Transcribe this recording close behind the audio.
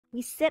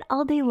We sit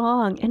all day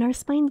long and our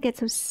spine gets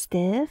so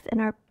stiff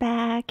and our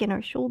back and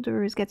our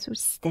shoulders get so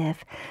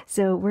stiff.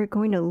 So we're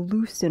going to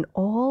loosen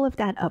all of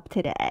that up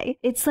today.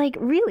 It's like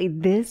really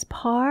this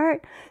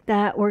part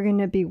that we're going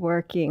to be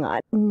working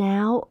on.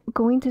 Now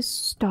going to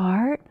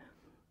start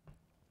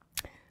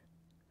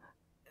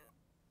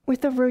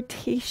with a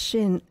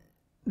rotation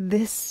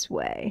this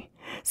way.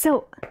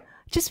 So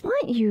just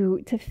want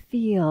you to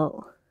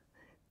feel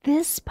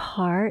this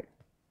part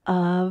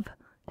of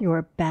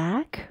your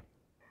back.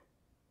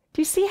 Do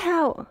you see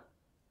how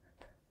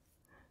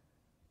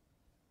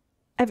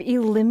I've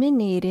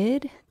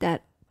eliminated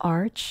that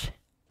arch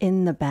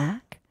in the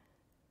back?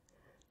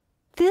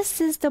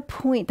 This is the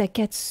point that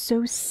gets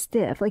so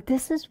stiff. Like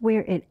this is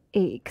where it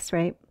aches,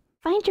 right?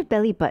 Find your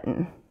belly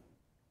button.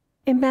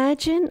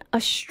 Imagine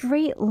a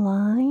straight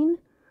line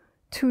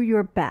to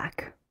your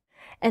back.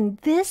 And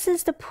this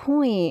is the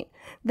point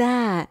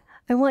that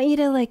I want you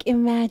to like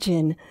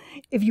imagine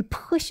if you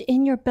push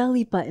in your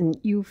belly button,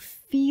 you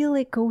feel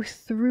it go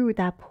through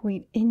that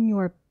point in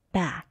your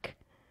back.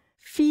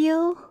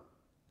 Feel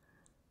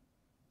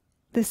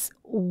this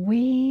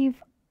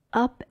wave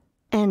up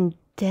and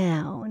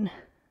down.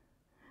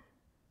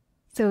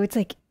 So it's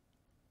like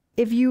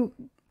if you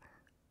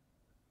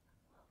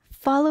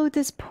follow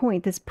this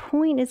point is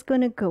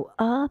going to go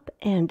up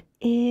and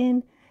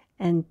in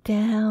and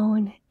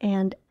down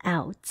and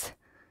out.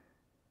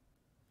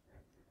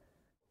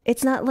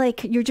 It's not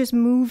like you're just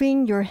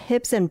moving your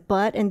hips and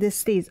butt and this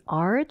stays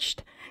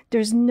arched.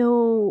 There's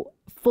no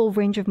full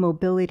range of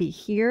mobility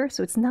here.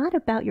 So it's not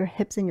about your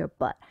hips and your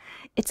butt.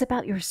 It's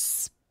about your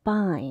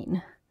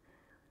spine.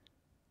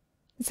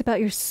 It's about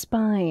your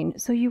spine.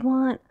 So you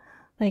want,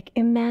 like,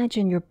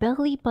 imagine your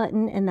belly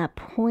button and that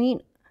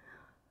point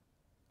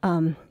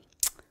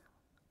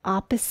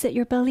opposite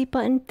your belly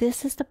button.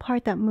 This is the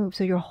part that moves.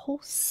 So your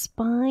whole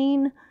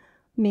spine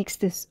makes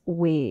this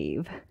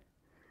wave.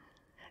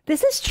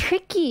 This is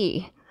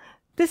tricky.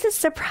 This is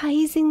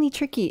surprisingly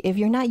tricky if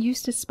you're not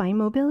used to spine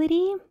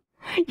mobility.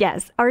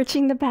 Yes,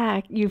 arching the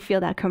back, you feel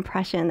that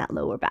compression in that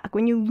lower back.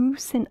 When you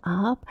loosen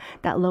up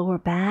that lower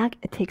back,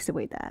 it takes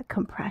away that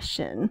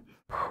compression.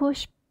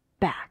 Push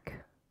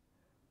back.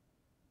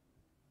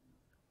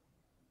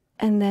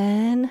 And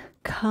then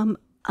come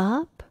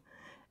up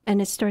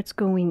and it starts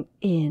going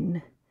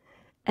in.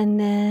 And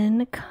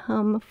then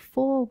come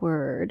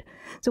forward.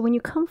 So when you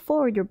come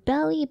forward, your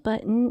belly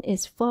button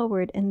is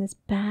forward and this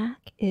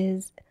back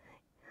is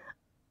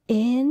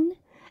in,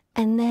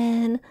 and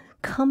then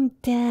come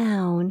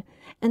down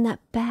and that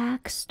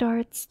back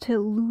starts to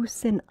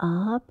loosen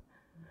up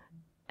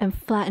and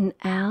flatten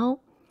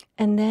out,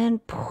 and then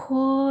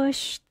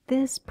push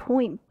this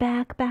point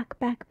back, back,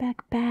 back,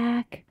 back,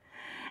 back,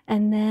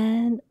 and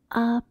then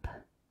up,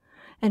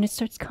 and it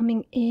starts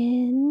coming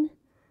in.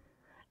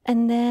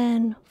 And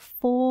then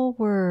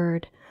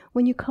forward.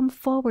 When you come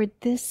forward,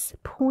 this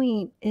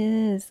point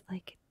is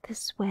like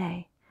this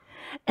way.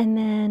 And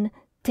then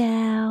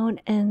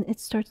down and it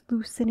starts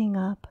loosening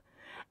up.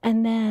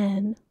 And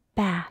then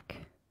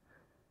back.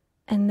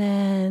 And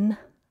then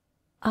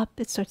up,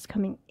 it starts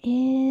coming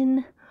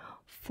in,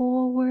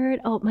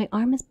 forward. Oh, my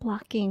arm is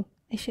blocking.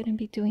 I shouldn't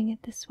be doing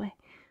it this way.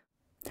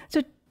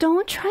 So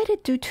don't try to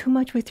do too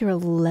much with your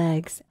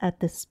legs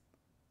at this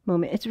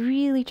moment. It's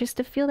really just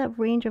to feel that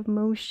range of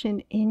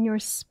motion in your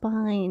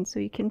spine so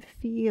you can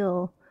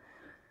feel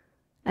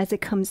as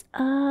it comes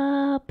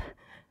up,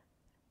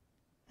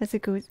 as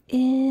it goes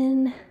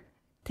in,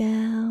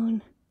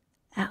 down,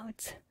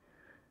 out.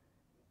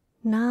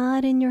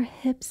 Not in your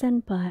hips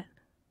and butt,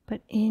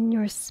 but in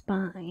your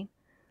spine.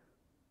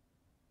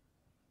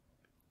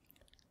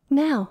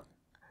 Now,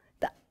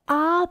 the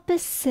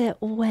opposite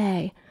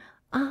way,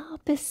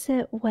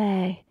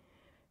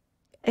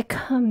 it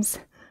comes.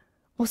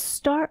 We'll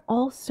start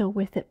also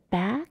with it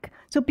back.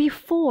 So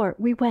before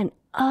we went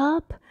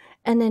up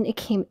and then it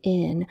came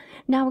in.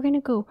 Now we're going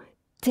to go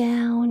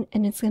down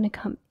and it's going to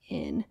come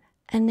in.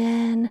 And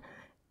then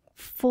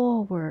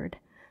forward.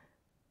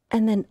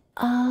 And then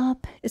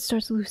up. It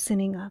starts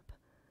loosening up.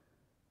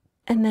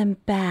 And then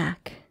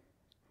back.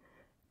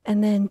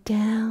 And then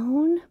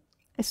down.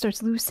 It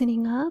starts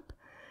loosening up.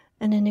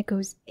 And then it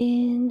goes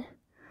in.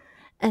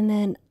 And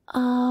then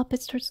up.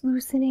 It starts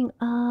loosening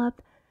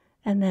up.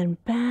 And then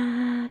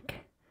back.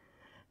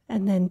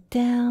 And then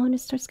down, it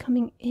starts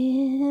coming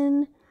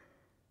in,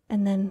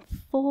 and then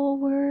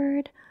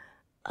forward,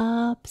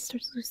 up,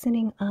 starts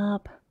loosening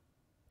up.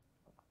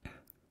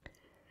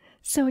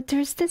 So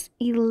there's this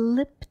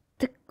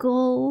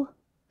elliptical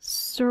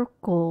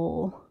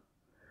circle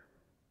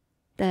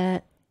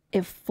that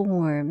it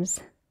forms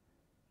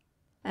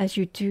as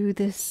you do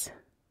this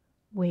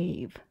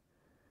wave.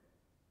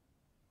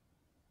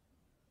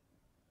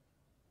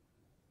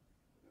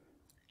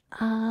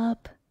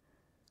 Up,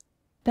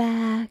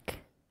 back,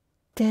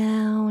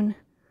 down,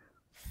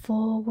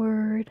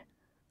 forward,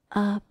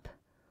 up,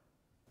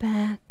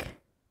 back,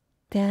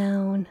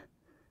 down,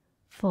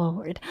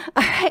 forward.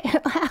 All right,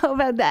 how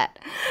about that?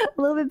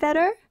 A little bit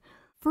better?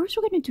 First,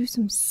 we're going to do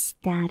some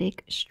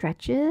static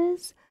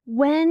stretches.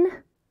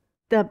 When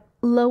the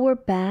lower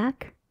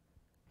back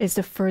is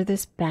the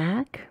furthest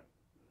back.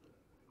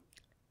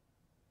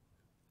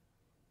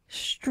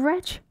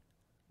 Stretch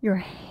your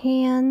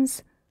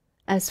hands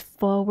as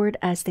forward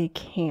as they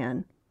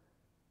can.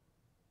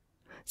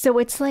 So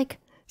it's like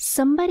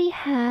somebody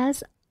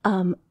has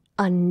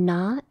a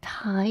knot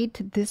tied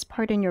to this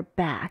part in your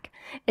back.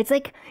 It's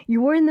like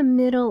you're in the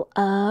middle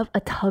of a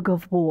tug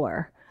of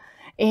war.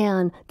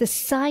 And the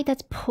side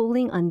that's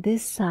pulling on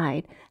this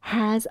side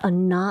has a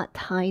knot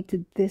tied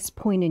to this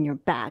point in your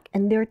back.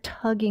 And they're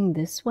tugging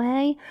this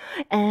way.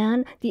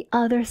 And the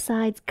other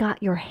side's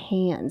got your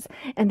hands.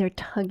 And they're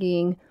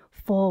tugging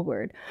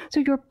forward. So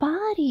your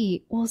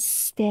body will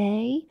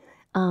stay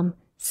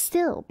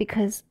still,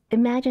 because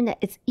imagine that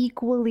it's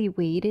equally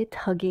weighted,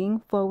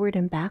 tugging forward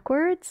and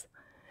backwards.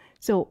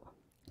 So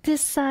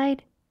this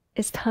side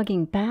is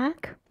tugging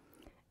back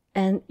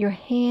and your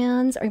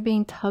hands are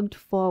being tugged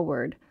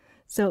forward.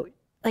 So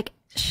like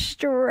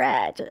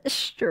stretch,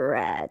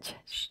 stretch,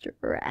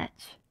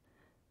 stretch,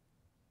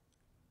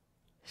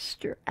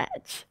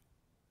 stretch.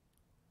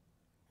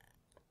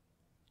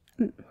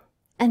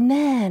 And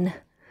then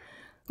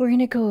we're going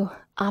to go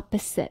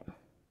opposite.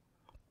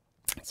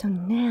 So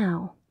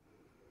now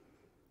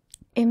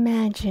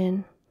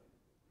imagine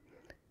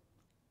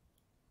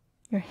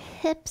your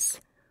hips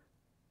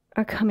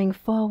are coming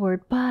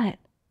forward, but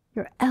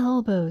your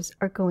elbows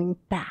are going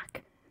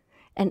back.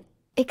 And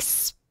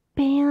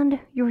expand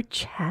your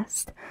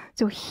chest.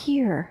 So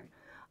here,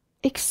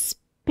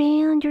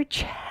 expand your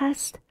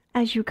chest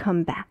as you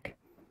come back.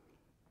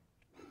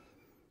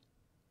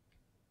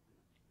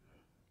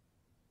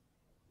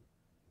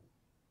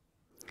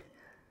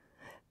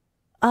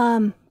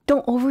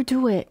 Don't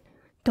overdo it.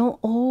 Don't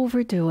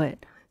overdo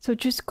it. So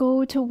just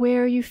go to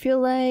where you feel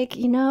like,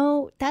 you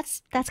know,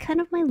 that's kind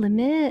of my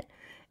limit.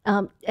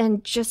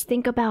 And just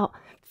think about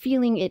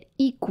feeling it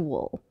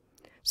equal.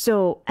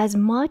 So as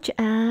much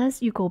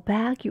as you go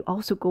back, you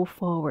also go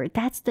forward.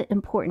 That's the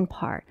important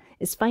part,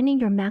 is finding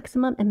your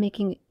maximum and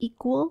making it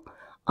equal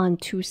on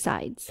two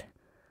sides.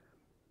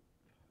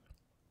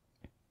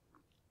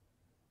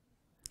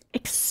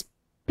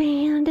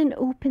 Expand and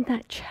open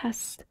that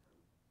chest.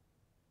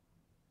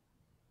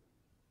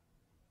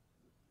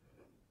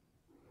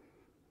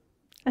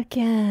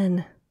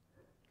 Again,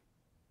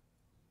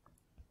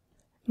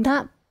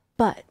 not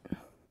but.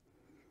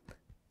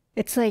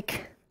 It's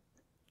like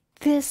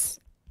this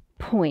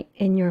point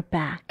in your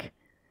back,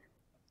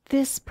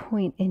 this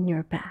point in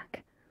your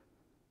back.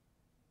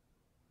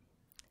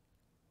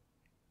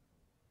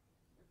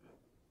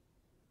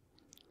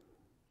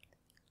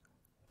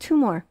 Two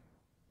more.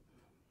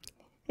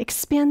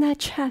 Expand that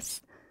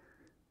chest.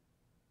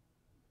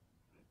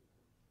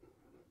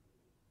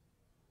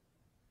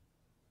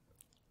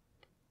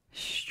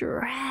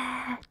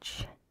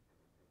 Stretch.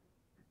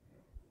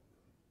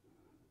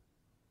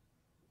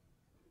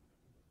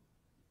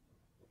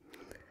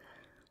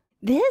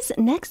 This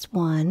next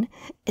one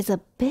is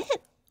a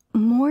bit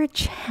more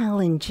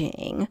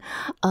challenging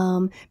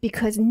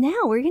because now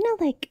we're gonna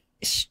like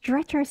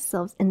stretch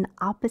ourselves in the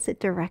opposite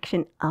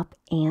direction, up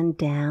and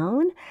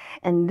down.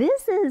 And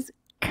this is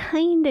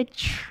kind of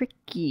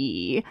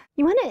tricky.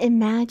 You want to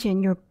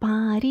imagine your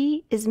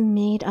body is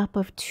made up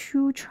of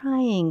two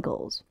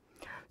triangles.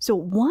 So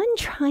one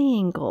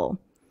triangle,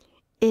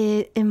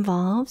 it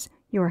involves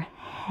your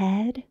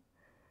head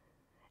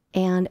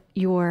and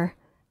your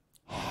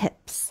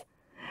hips.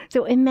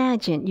 So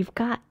imagine you've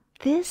got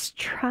this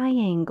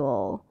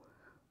triangle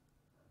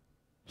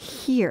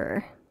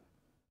here.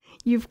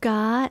 You've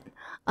got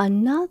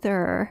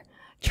another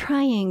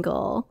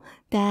triangle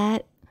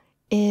that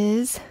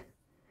is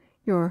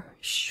your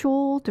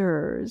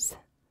shoulders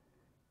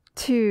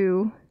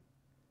to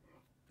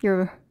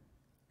your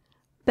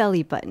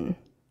belly button.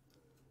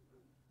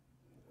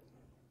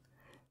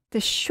 The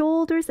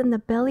shoulders and the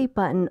belly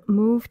button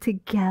move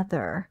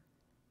together.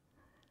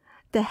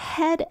 The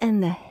head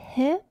and the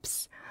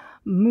hips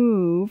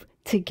move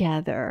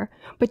together,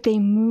 but they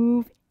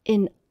move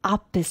in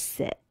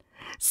opposite.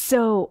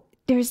 So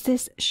there's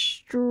this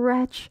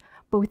stretch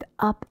both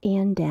up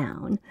and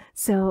down.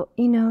 So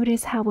you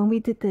notice how when we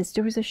did this,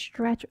 there was a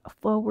stretch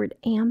forward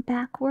and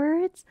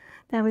backwards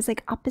that was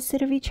like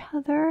opposite of each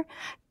other.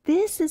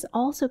 This is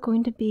also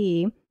going to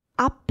be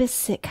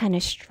opposite kind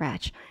of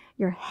stretch.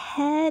 Your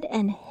head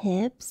and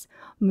hips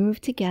move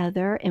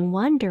together in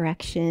one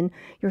direction.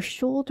 Your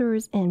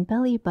shoulders and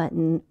belly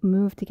button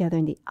move together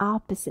in the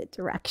opposite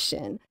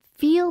direction.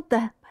 Feel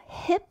the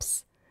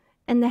hips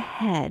and the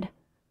head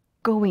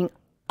going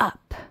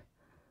up.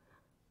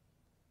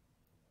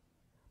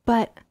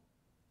 But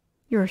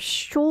your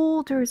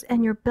shoulders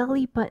and your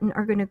belly button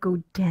are going to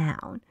go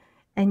down,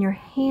 and your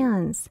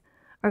hands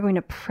are going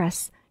to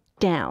press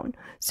down.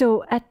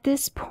 So at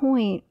this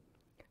point,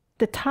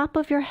 the top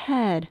of your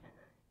head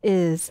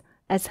is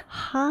as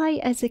high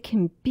as it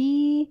can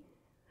be.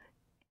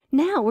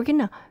 Now we're going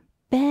to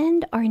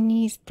bend our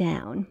knees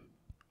down.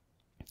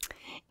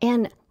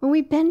 And when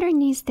we bend our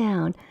knees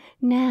down,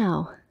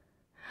 now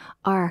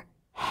our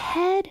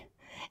head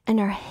and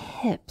our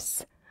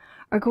hips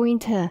are going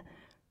to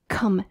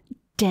come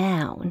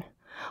down,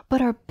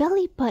 but our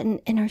belly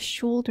button and our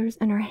shoulders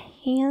and our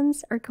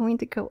hands are going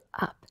to go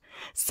up.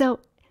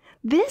 So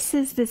this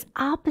is this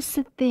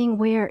opposite thing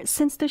where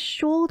since the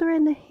shoulder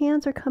and the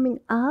hands are coming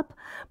up,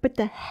 but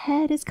the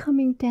head is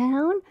coming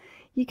down,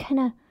 you kind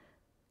of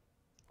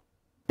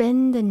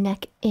bend the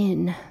neck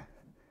in.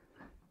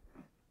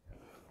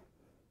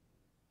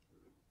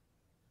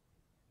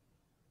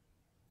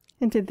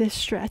 Into this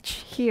stretch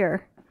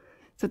here.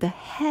 So the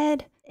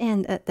head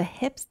and the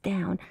hips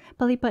down,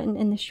 belly button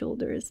and the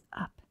shoulders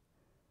up.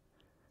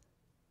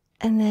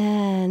 And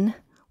then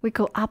we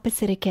go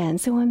opposite again.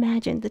 So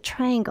imagine the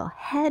triangle,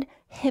 head,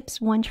 hips,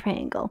 one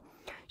triangle,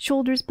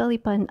 shoulders, belly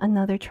button,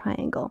 another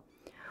triangle.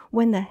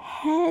 When the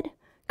head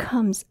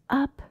comes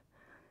up,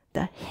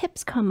 the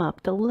hips come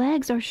up, the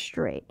legs are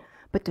straight,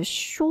 but the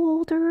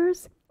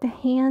shoulders, the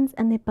hands,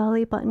 and the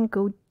belly button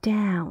go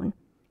down.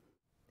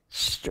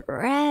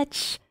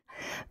 Stretch,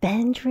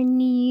 bend your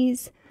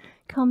knees,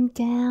 come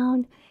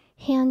down,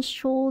 hands,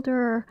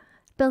 shoulder,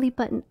 belly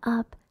button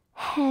up,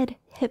 head,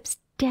 hips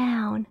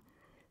down.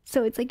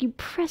 So it's like you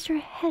press your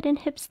head and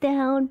hips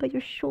down, but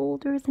your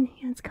shoulders and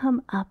hands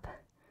come up.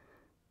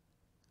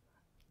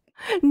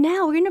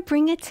 Now we're going to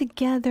bring it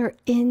together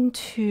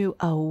into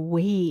a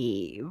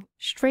wave.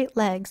 Straight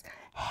legs,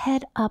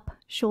 head up,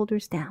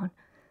 shoulders down.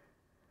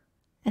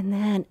 And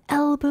then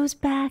elbows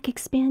back,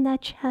 expand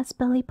that chest,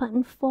 belly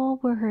button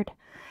forward.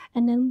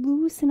 And then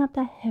loosen up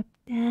that hip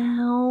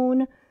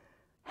down,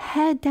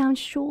 head down,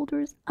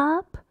 shoulders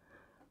up.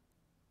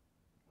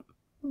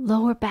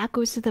 Lower back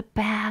goes to the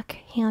back,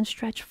 hands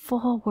stretch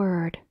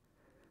forward.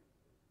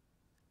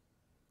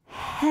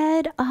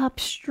 Head up,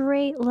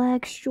 straight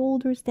legs,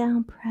 shoulders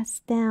down, press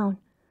down.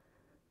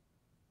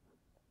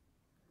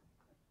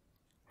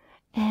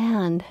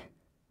 And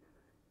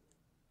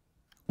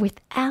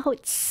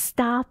without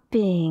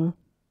stopping,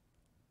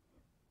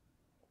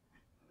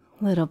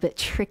 a little bit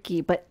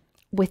tricky, but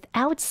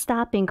without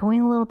stopping,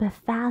 going a little bit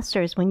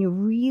faster is when you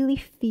really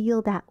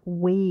feel that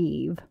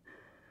wave.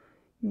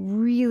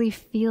 Really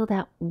feel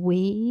that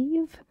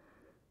wave.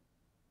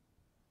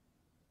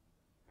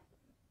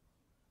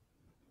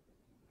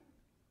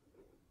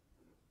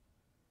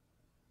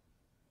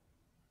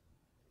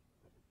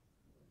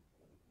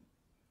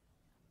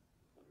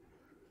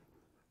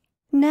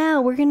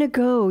 Now we're going to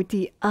go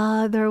the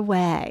other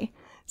way.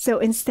 So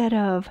instead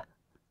of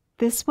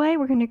this way,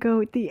 we're going to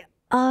go the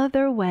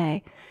other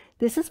way.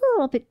 This is a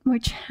little bit more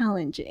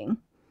challenging.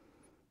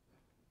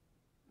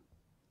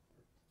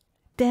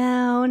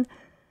 Down.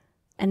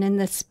 And then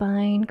the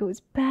spine goes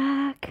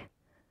back,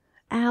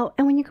 out.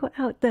 And when you go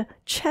out, the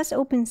chest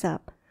opens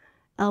up.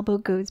 Elbow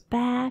goes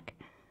back.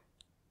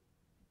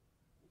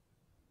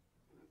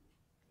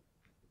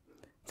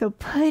 So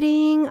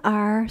putting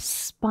our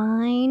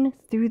spine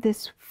through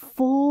this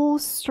full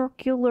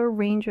circular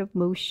range of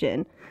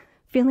motion,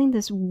 feeling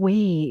this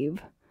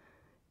wave.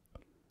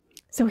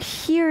 So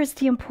here's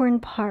the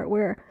important part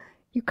where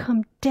you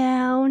come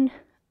down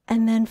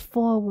and then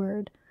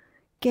forward,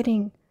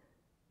 getting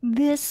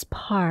this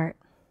part.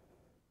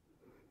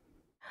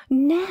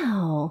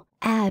 Now,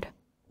 add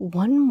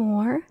one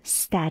more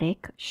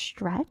static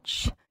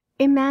stretch.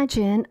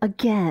 Imagine,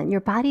 again, your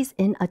body's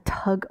in a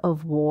tug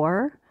of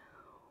war.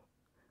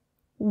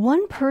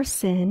 One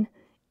person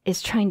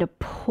is trying to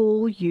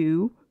pull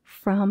you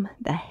from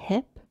the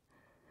hip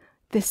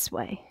this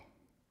way.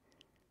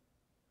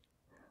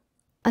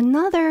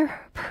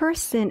 Another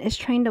person is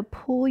trying to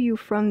pull you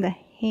from the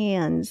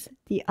hands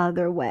the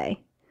other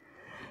way.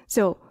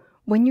 So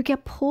when you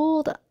get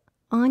pulled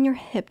on your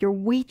hip, your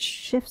weight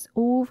shifts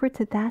over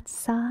to that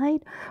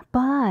side,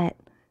 but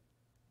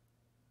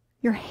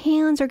your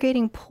hands are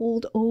getting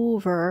pulled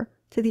over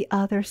to the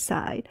other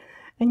side.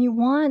 And you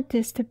want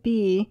this to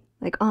be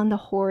like on the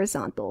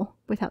horizontal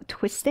without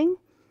twisting.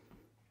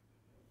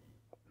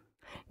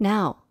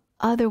 Now,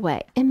 other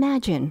way.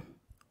 Imagine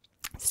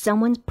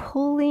someone's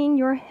pulling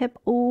your hip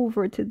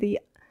over to the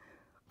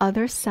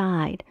other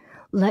side.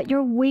 Let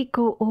your weight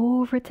go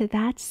over to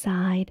that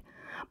side,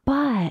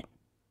 but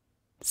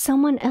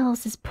someone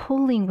else is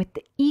pulling with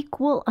the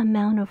equal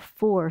amount of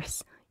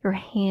force, your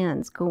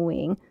hands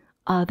going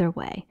other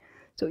way.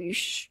 So you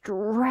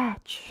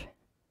stretch.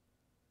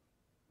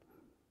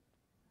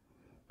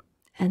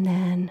 And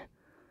then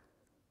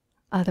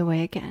other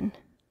way again.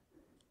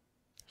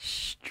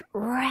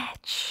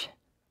 Stretch.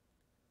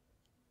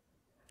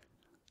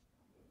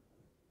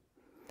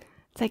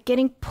 It's like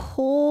getting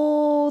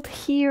pulled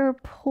here,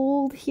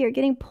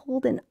 getting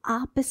pulled in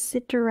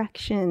opposite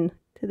direction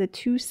to the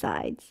two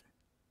sides.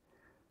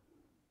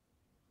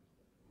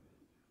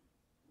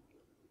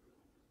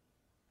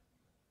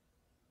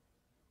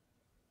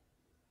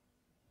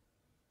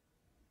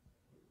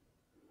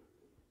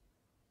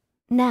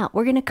 Now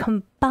we're going to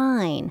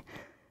combine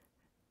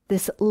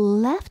this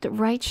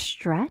left-right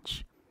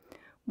stretch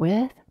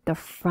with the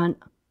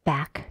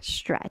front-back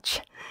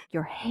stretch.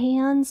 Your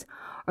hands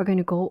are going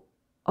to go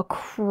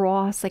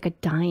across like a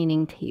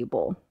dining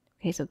table.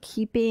 Okay, so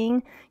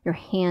keeping your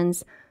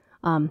hands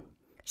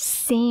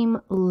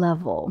same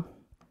level.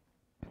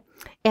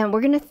 And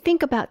we're going to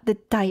think about the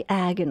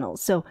diagonal.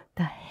 So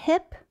the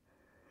hip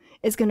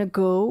is going to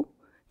go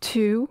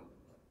to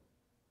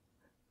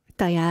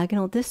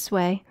diagonal this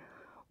way,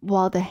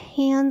 while the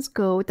hands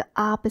go the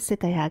opposite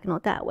diagonal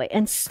that way.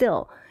 And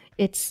still,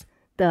 it's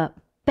the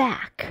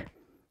back.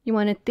 You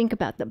want to think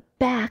about the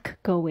back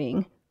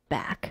going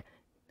back,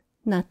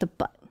 not the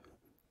butt.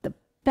 The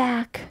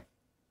back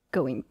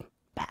going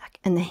back,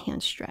 and the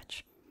hand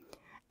stretch.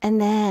 And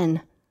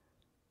then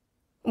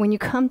when you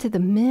come to the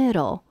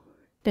middle,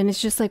 then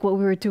it's just like what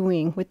we were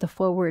doing with the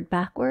forward,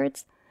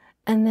 backwards,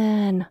 and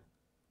then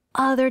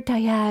other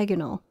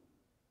diagonal.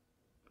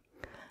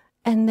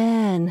 And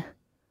then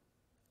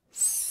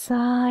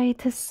side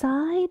to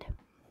side,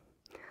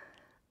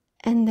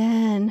 and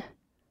then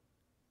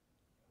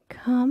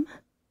come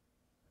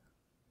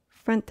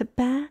front to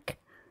back,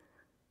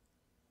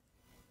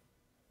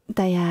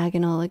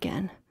 diagonal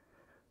again.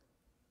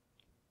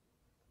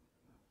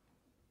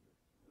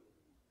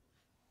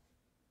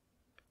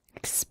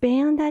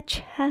 Expand that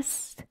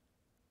chest.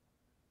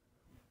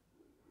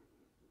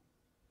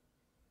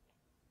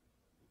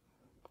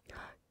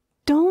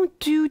 Don't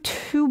do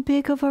too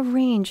big of a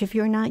range if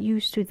you're not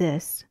used to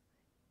this.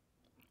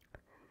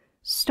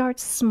 Start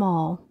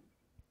small.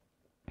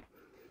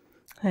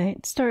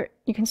 Right?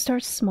 You can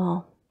start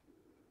small.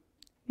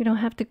 You don't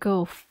have to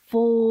go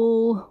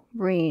full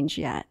range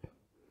yet.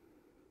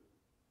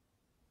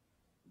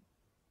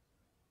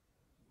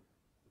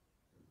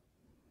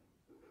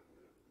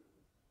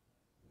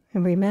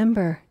 And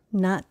remember,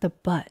 not the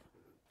butt.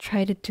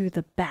 Try to do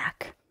the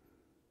back.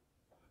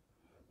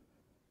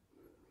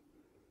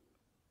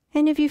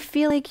 And if you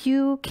feel like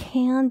you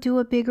can do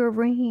a bigger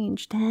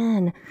range,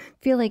 then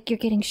feel like you're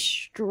getting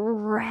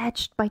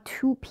stretched by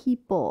 2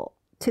 people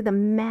to the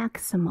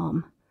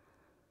maximum.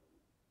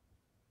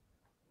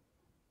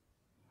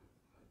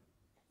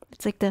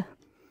 It's like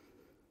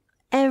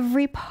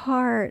every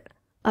part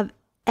of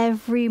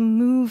every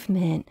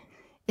movement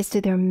is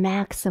to their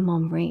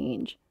maximum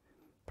range.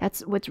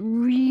 That's what's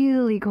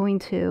really going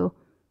to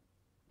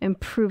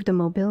improve the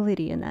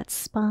mobility in that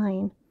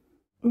spine.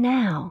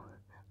 Now,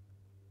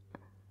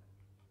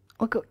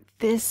 we'll go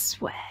this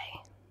way.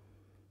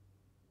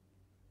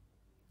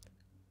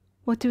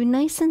 We'll do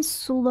nice and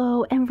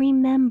slow, and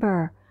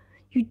remember,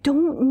 you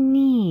don't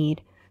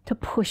need to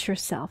push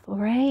yourself, all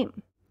right?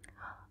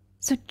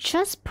 So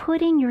just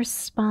putting your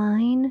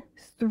spine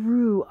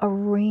through a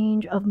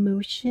range of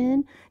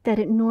motion that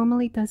it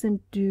normally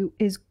doesn't do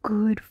is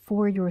good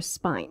for your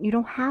spine. You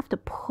don't have to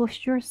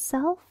push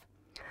yourself.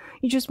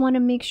 You just want to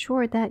make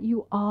sure that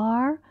you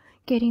are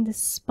getting the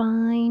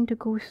spine to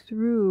go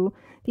through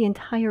the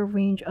entire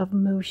range of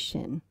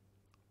motion.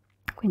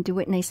 We can do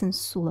it nice and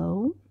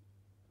slow.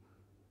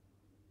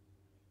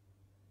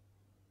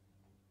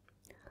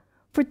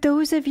 For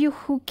those of you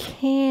who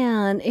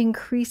can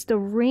increase the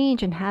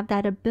range and have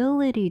that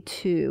ability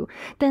to,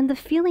 then the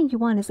feeling you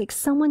want is like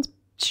someone's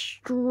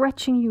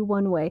stretching you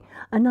one way,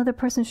 another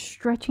person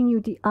stretching you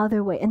the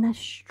other way, and that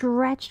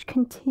stretch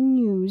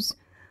continues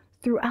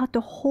throughout the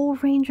whole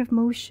range of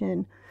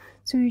motion.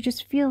 So you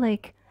just feel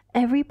like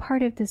every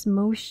part of this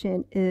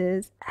motion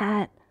is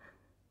at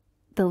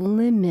the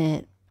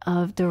limit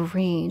of the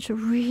range.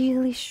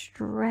 Really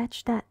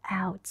stretch that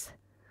out.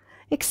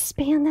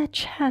 Expand that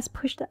chest,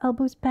 push the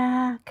elbows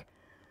back.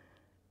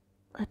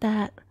 Let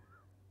that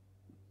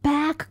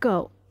back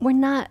go. We're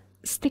not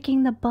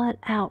sticking the butt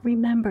out.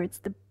 Remember, it's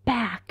the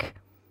back.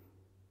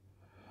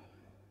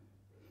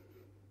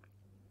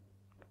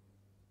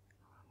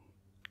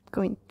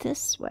 Going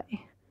this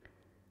way.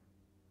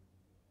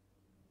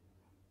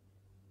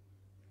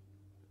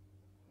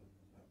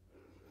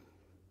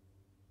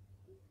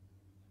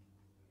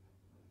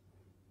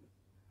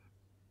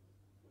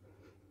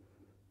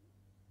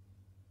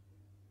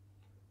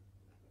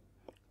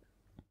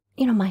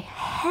 You know, my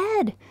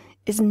head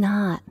is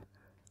not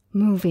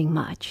moving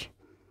much.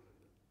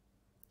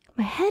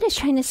 My head is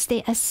trying to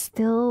stay as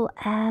still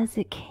as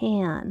it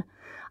can,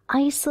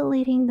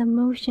 isolating the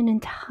motion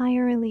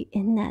entirely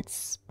in that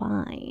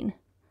spine.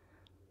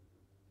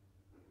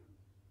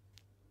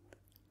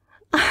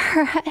 All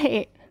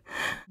right.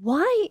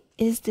 Why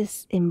is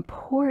this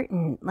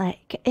important?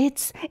 Like,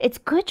 it's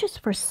good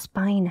just for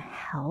spine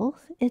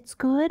health. It's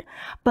good,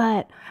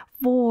 but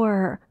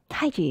for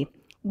Tai Chi,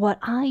 what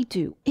I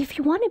do, if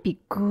you want to be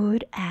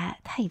good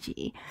at Tai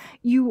Chi,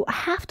 you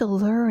have to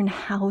learn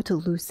how to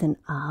loosen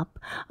up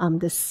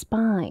the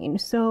spine.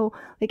 So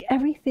like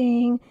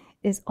everything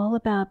is all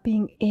about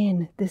being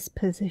in this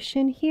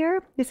position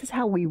here. This is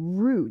how we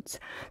root.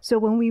 So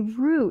when we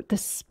root, the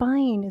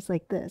spine is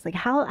like this. Like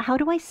how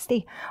do I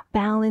stay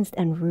balanced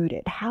and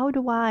rooted? How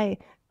do I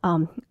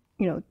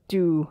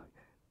do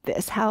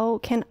this? How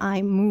can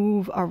I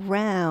move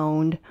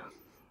around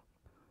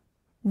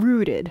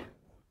rooted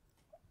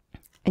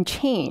and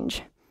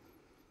change?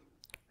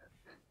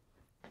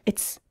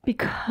 It's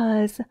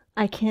because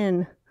I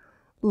can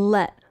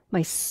let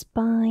my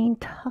spine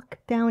tuck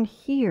down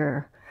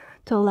here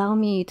to allow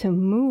me to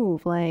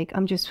move like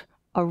I'm just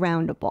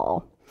around a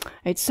ball.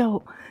 Right?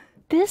 So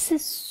this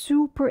is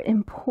super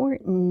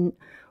important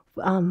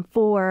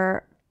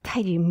for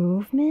Tai Chi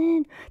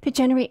movement to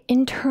generate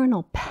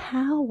internal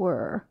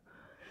power.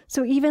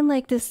 So even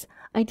like this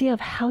idea of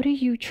how do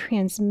you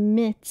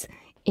transmit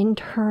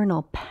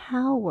internal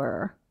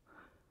power,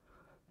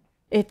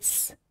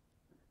 it's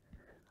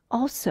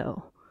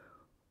also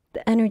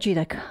the energy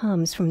that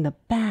comes from the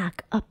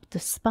back up the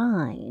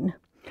spine.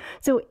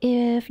 So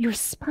if your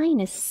spine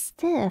is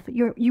stiff,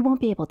 you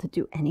won't be able to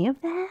do any of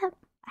that.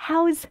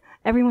 How's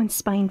everyone's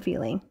spine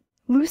feeling?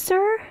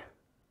 Looser?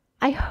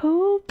 I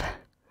hope.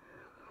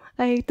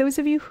 Like those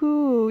of you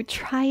who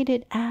tried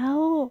it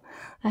out,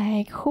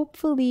 like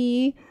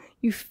hopefully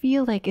you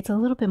feel like it's a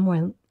little bit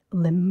more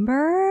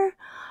limber,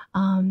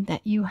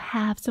 that you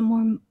have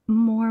some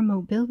more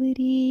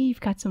mobility,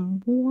 you've got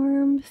some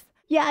warmth.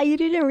 Yeah, you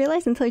didn't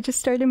realize until I just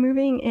started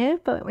moving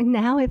it, but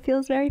now it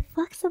feels very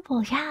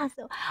flexible. Yeah,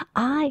 so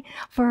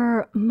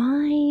for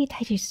my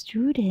Tai Chi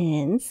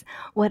students,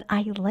 what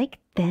I like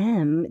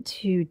them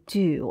to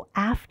do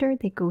after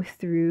they go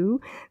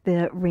through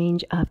the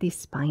range of these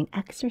spine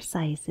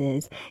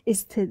exercises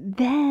is to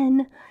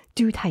then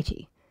do Tai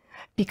Chi.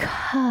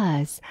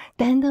 Because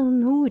then they'll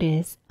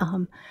notice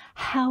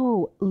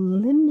how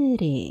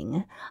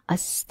limiting a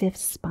stiff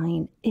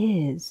spine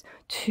is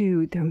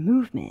to their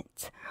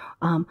movement.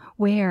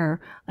 Where,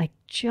 like,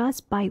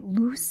 just by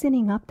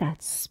loosening up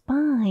that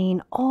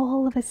spine,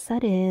 all of a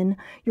sudden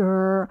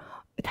your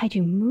Tai Chi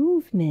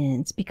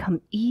movements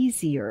become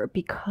easier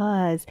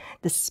because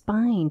the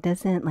spine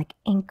doesn't like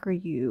anchor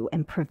you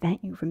and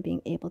prevent you from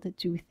being able to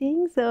do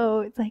things. So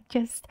it's like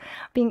just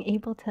being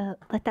able to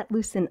let that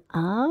loosen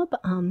up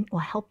will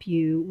help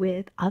you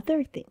with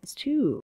other things too.